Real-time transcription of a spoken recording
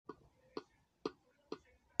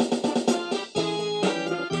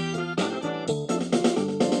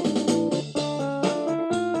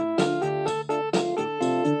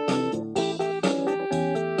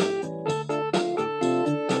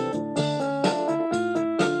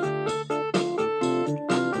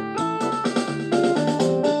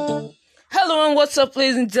what's up,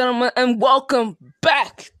 ladies and gentlemen, and welcome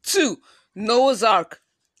back to Noah's Ark.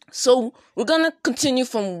 So, we're gonna continue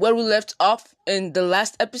from where we left off in the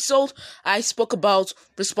last episode. I spoke about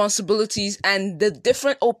responsibilities and the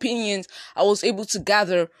different opinions I was able to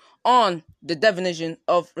gather on the definition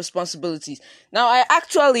of responsibilities. Now, I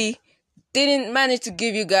actually didn't manage to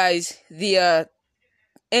give you guys the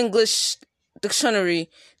English dictionary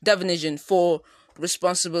definition for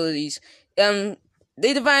responsibilities.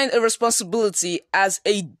 They define a responsibility as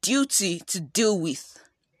a duty to deal with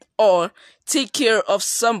or take care of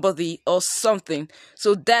somebody or something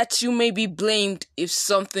so that you may be blamed if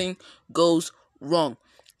something goes wrong.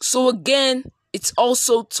 So again, it's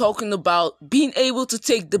also talking about being able to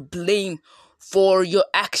take the blame for your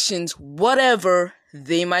actions, whatever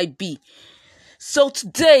they might be. So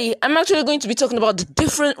today, I'm actually going to be talking about the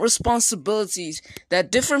different responsibilities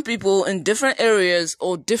that different people in different areas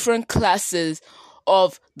or different classes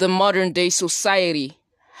of the modern day society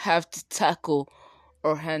have to tackle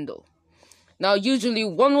or handle. Now, usually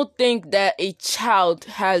one would think that a child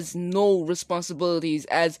has no responsibilities,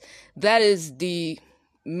 as that is the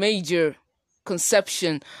major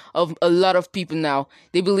conception of a lot of people now.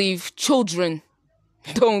 They believe children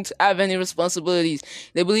don't have any responsibilities.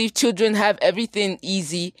 They believe children have everything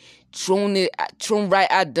easy, thrown right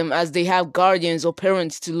at them, as they have guardians or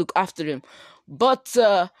parents to look after them. But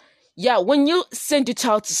when you send your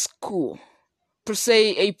child to school, per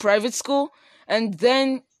se a private school, and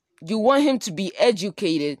then you want him to be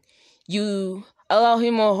educated, you allow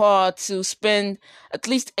him or her to spend at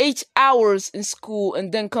least 8 hours in school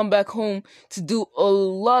and then come back home to do a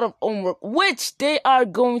lot of homework, which they are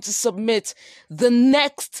going to submit the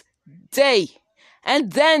next day.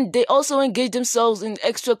 And then they also engage themselves in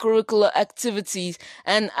extracurricular activities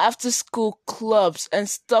and after-school clubs and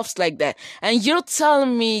stuff like that. And you're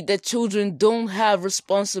telling me that children don't have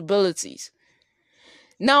responsibilities.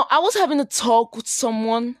 Now, I was having a talk with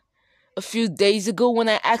someone a few days ago when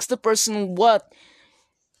I asked the person what,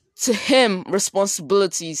 to him,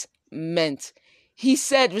 responsibilities meant. He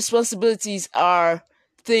said responsibilities are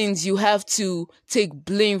things you have to take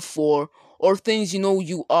blame for, or things you know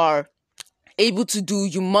you are able to do,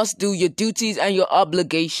 you must do your duties and your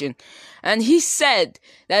obligation. And he said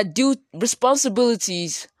that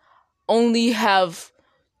responsibilities only have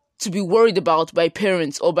to be worried about by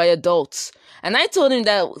parents or by adults. And I told him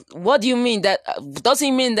that, what do you mean? That does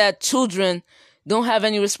he mean that children don't have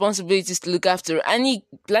any responsibilities to look after? And he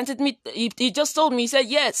planted me, he just told me, he said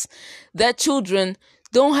yes, that children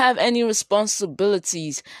don't have any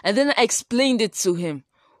responsibilities. And then I explained it to him,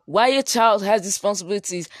 why a child has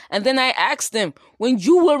responsibilities. And then I asked him, when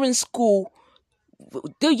you were in school,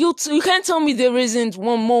 you can't tell me there isn't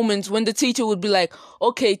one moment when the teacher would be like,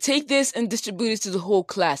 okay, take this and distribute it to the whole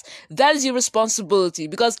class. That is your responsibility.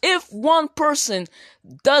 Because if one person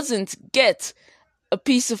doesn't get a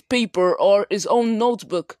piece of paper or his own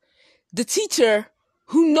notebook, the teacher,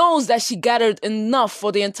 who knows that she gathered enough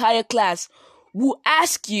for the entire class, will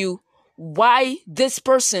ask you why this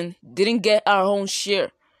person didn't get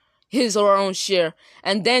his or her own share,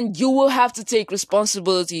 and then you will have to take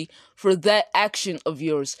responsibility for that action of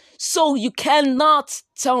yours. So you cannot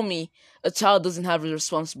tell me a child doesn't have a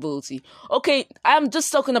responsibility. Okay, I'm just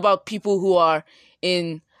talking about people who are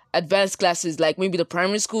in advanced classes, like maybe the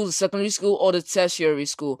primary school, the secondary school, or the tertiary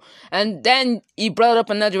school. And then he brought up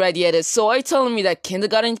another idea that, so are you telling me that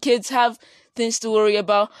kindergarten kids have things to worry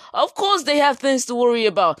about? Of course they have things to worry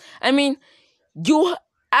about. I mean,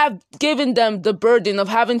 I've given them the burden of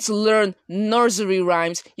having to learn nursery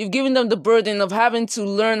rhymes. You've given them the burden of having to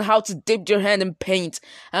learn how to dip your hand in paint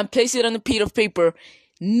and place it on a piece of paper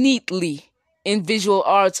neatly in visual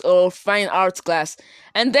arts or fine arts class.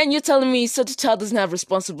 And then you're telling me such a child doesn't have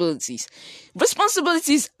responsibilities.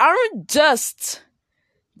 Responsibilities aren't just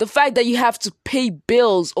the fact that you have to pay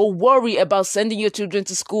bills or worry about sending your children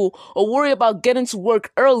to school or worry about getting to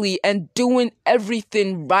work early and doing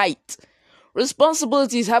everything right.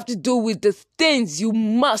 Responsibilities have to do with the things you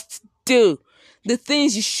must do, the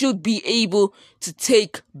things you should be able to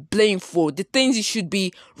take blame for, the things you should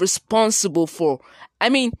be responsible for. I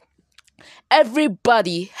mean,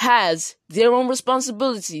 everybody has their own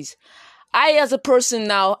responsibilities. I, as a person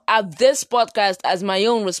now, have this podcast as my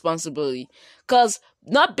own responsibility, because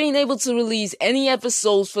not being able to release any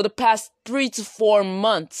episodes for the past 3 to 4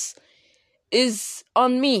 months is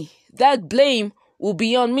on me. That blame will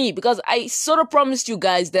be on me, because I sort of promised you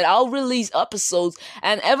guys that I'll release episodes,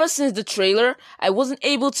 and ever since the trailer, I wasn't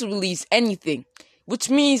able to release anything, which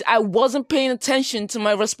means I wasn't paying attention to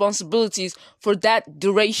my responsibilities for that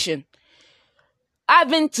duration.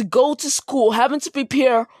 Having to go to school, having to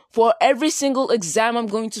prepare for every single exam I'm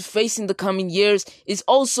going to face in the coming years is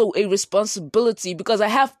also a responsibility, because I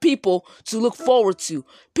have people to look forward to,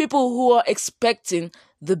 people who are expecting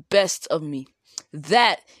the best of me.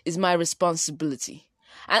 That is my responsibility.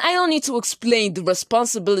 And I don't need to explain the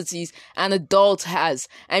responsibilities an adult has.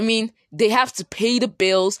 I mean, they have to pay the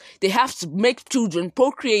bills, they have to make children,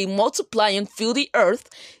 procreate, multiply, and fill the earth.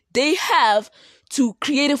 They have to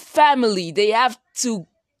create a family. They have to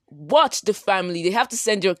watch the family. They have to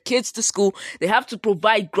send their kids to school. They have to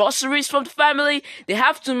provide groceries for the family. They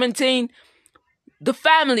have to maintain the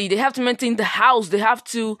family. They have to maintain the house. They have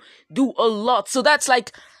to do a lot. So that's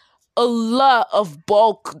like a lot of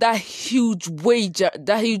bulk, that huge wager,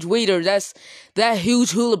 that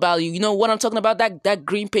huge hula value. You know what I'm talking about? That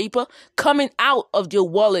green paper coming out of your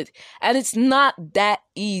wallet. And it's not that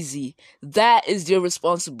easy. That is their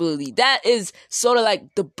responsibility. That is sort of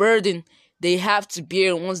like the burden they have to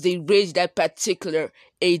bear once they reach that particular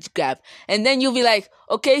age gap. And then you'll be like,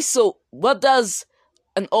 okay, so what does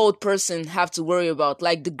an old person have to worry about?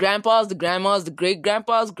 Like the grandpas, the grandmas, the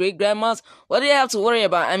great-grandpas, great-grandmas, what do they have to worry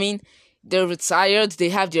about? I mean, they're retired, they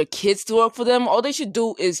have their kids to work for them. All they should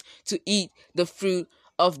do is to eat the fruit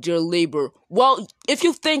of their labor. Well, if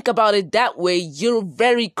you think about it that way, you're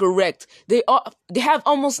very correct. They have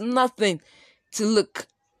almost nothing to look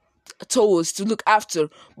towards, to look after.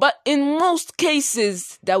 But in most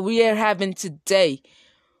cases that we are having today,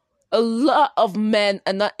 a lot of men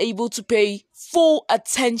are not able to pay full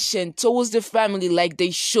attention towards their family like they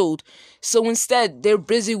should. So instead, they're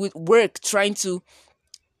busy with work, trying to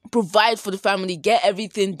provide for the family, get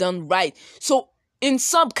everything done right. So in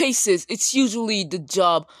some cases, it's usually the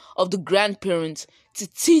job of the grandparents to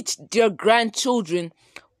teach their grandchildren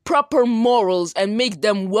proper morals and make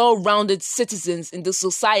them well-rounded citizens in the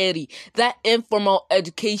society. That informal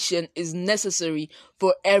education is necessary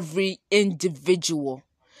for every individual.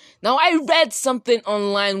 Now, I read something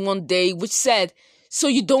online one day which said, so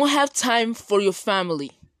you don't have time for your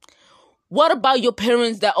family. What about your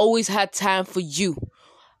parents that always had time for you?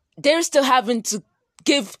 They're still having to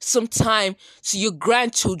give some time to your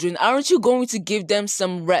grandchildren. Aren't you going to give them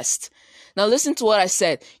some rest? Now, listen to what I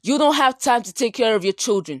said. You don't have time to take care of your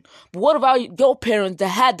children. But what about your parents that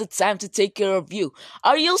had the time to take care of you?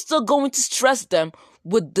 Are you still going to stress them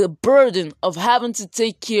with the burden of having to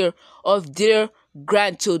take care of their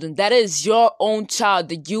grandchildren? That is your own child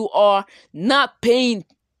that you are not paying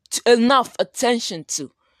enough attention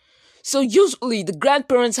to. So usually the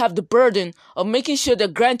grandparents have the burden of making sure their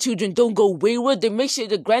grandchildren don't go wayward. They make sure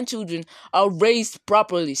the grandchildren are raised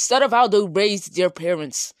properly, instead of how they raised their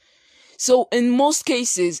parents. So in most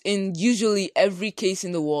cases, in usually every case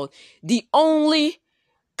in the world, the only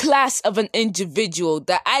class of an individual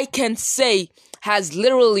that I can say has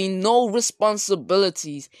literally no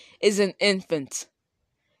responsibilities is an infant.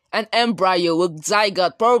 An embryo, a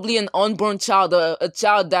zygote, probably an unborn child, a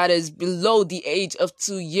child that is below the age of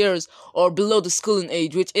 2 years, or below the schooling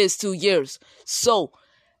age, which is 2 years. So,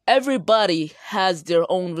 everybody has their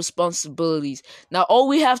own responsibilities. Now, all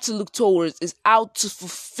we have to look towards is how to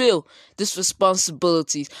fulfill these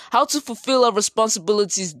responsibilities. How to fulfill our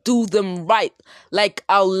responsibilities, do them right, like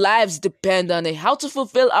our lives depend on it. How to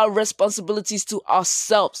fulfill our responsibilities to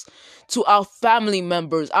ourselves, to our family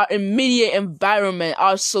members, our immediate environment,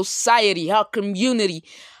 our society, our community,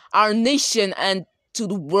 our nation, and to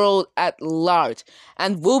the world at large.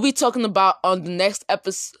 And we'll be talking about on the next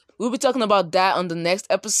episode. We'll be talking about that on the next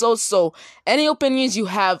episode. So, any opinions you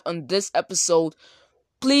have on this episode,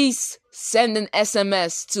 please send an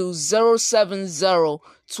SMS to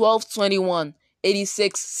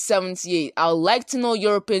 070-1221-8678. I'd like to know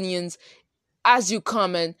your opinions as you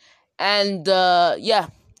comment. And, yeah.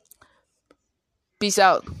 Peace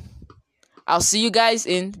out. I'll see you guys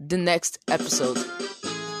in the next episode.